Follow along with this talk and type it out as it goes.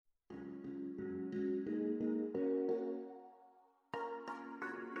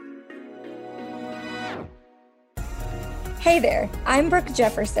Hey there, I'm Brooke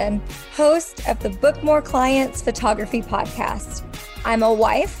Jefferson, host of the Book More Clients Photography Podcast. I'm a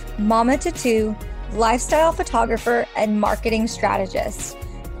wife, mama to two, lifestyle photographer, and marketing strategist.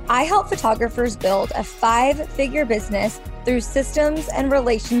 I help photographers build a 5-figure business through systems and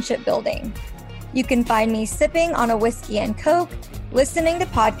relationship building. You can find me sipping on a whiskey and Coke, listening to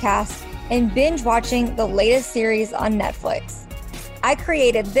podcasts, and binge watching the latest series on Netflix. I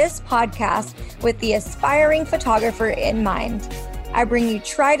created this podcast with the aspiring photographer in mind. I bring you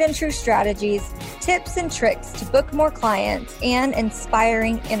tried and true strategies, tips and tricks to book more clients, and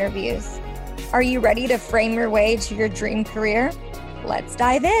inspiring interviews. Are you ready to frame your way to your dream career? Let's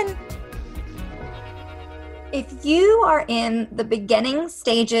dive in. If you are in the beginning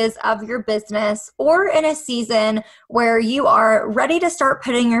stages of your business or in a season where you are ready to start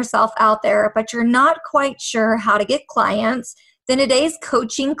putting yourself out there, but you're not quite sure how to get clients, then today's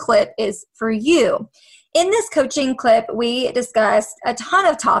coaching clip is for you. In this coaching clip, we discussed a ton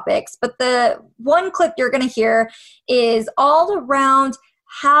of topics, but the one clip you're going to hear is all around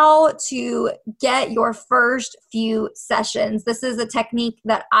how to get your first few sessions. This is a technique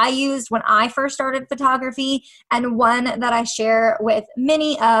that I used when I first started photography and one that I share with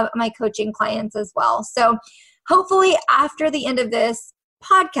many of my coaching clients as well. So hopefully after the end of this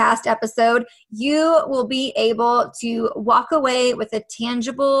podcast episode, you will be able to walk away with a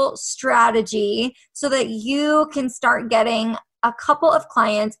tangible strategy so that you can start getting a couple of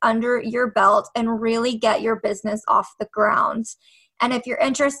clients under your belt and really get your business off the ground. And if you're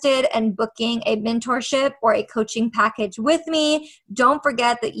interested in booking a mentorship or a coaching package with me, don't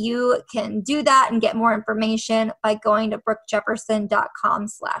forget that you can do that and get more information by going to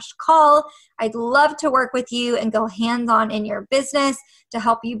brookejefferson.com/call. I'd love to work with you and go hands-on in your business to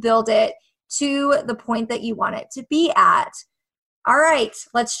help you build it to the point that you want it to be at. All right,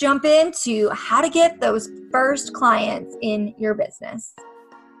 let's jump into how to get those first clients in your business.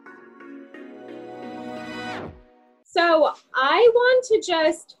 So I want to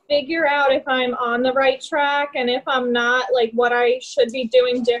just figure out if I'm on the right track, and if I'm not, like what I should be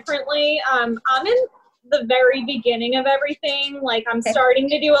doing differently. I'm in the very beginning of everything. Like I'm starting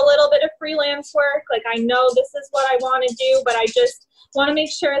to do a little bit of freelance work. Like I know this is what I want to do, but I just want to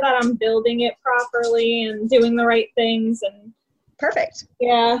make sure that I'm building it properly and doing the right things. And Perfect.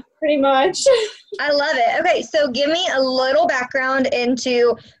 Yeah, pretty much. I love it. Okay, so give me a little background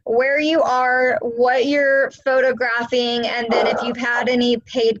into where you are, what you're photographing, and then if you've had any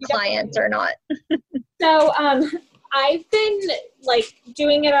paid clients or not. So I've been like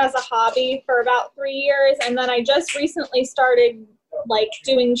doing it as a hobby for about 3 years, and then I just recently started like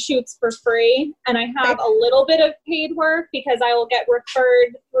doing shoots for free, and I have a little bit of paid work because I will get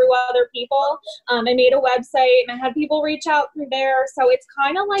referred through other people. I made a website and I had people reach out through there, so it's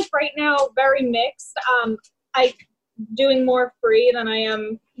kind of like right now very mixed. I doing more free than I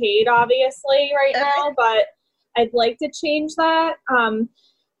am paid obviously right now, but I'd like to change that.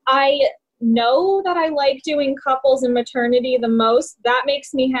 I know that I like doing couples and maternity the most. That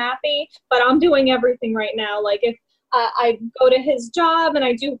makes me happy, but I'm doing everything right now. Like if I go to his job and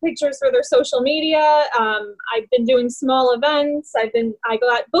I do pictures for their social media. I've been doing small events. I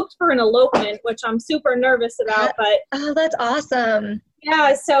got booked for an elopement, which I'm super nervous about, but oh, that's awesome.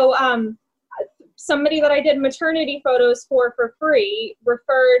 Yeah. So, somebody that I did maternity photos for free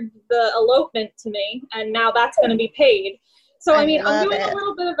referred the elopement to me, and now that's going to be paid. So, I mean, I'm doing a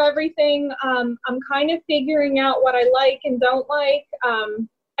little bit of everything. I'm kind of figuring out what I like and don't like.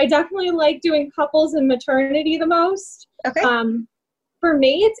 I definitely like doing couples and maternity the most. Okay. For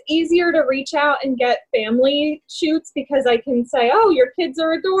me, it's easier to reach out and get family shoots because I can say, oh, your kids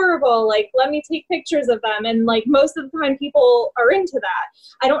are adorable. Like, let me take pictures of them. And like most of the time people are into that.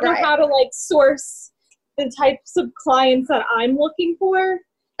 I don't know how to like source the types of clients that I'm looking for.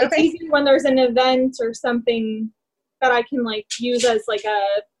 It's easy when there's an event or something that I can like use as like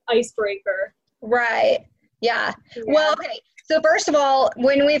a icebreaker. Right. Yeah. Well, okay. So first of all,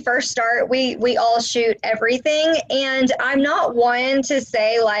 when we first start, we all shoot everything. And I'm not one to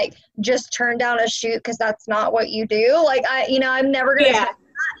say like, just turn down a shoot because that's not what you do. Like I'm never going to say that.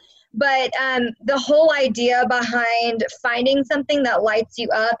 But the whole idea behind finding something that lights you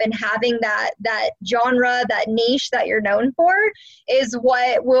up and having that genre, that niche that you're known for is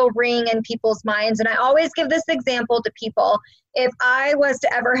what will ring in people's minds. And I always give this example to people. If I was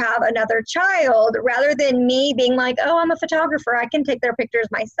to ever have another child, rather than me being like, oh, I'm a photographer, I can take their pictures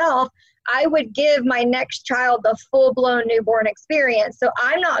myself, I would give my next child the full-blown newborn experience. So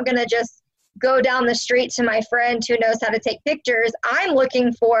I'm not going to just go down the street to my friend who knows how to take pictures. I'm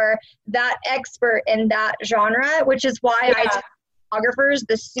looking for that expert in that genre, which is why photographers,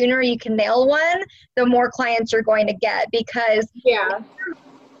 the sooner you can nail one, the more clients you're going to get, because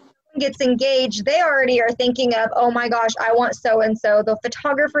gets engaged, they already are thinking of, oh my gosh, I want so-and-so. The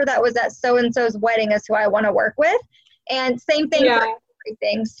photographer that was at so-and-so's wedding is who I want to work with. And same thing for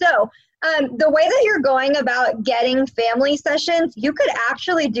everything. So the way that you're going about getting family sessions, you could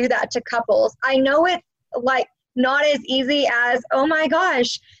actually do that to couples. I know it's like not as easy as, oh my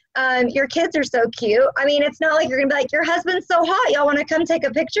gosh, your kids are so cute. I mean, it's not like you're going to be like, your husband's so hot, y'all want to come take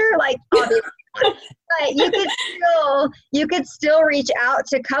a picture? Like, obviously not. But you could still reach out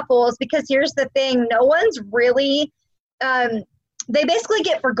to couples, because here's the thing, no one's really, they basically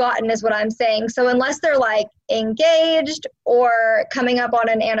get forgotten is what I'm saying. So unless they're like engaged or coming up on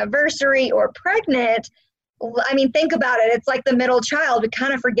an anniversary or pregnant, I mean, think about it. It's like the middle child. We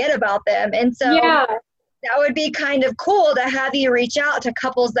kind of forget about them. And so that would be kind of cool to have you reach out to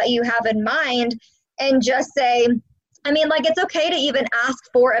couples that you have in mind and just say, I mean, like, it's okay to even ask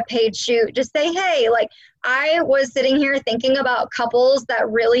for a paid shoot. Just say, hey, like, I was sitting here thinking about couples that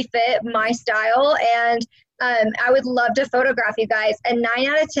really fit my style, and I would love to photograph you guys. And 9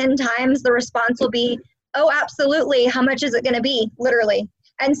 out of 10 times the response will be, oh, absolutely. How much is it going to be? Literally.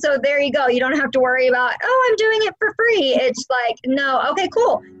 And so there you go. You don't have to worry about, oh, I'm doing it for free. It's like, no, okay,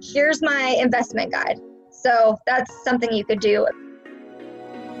 cool. Here's my investment guide. So that's something you could do.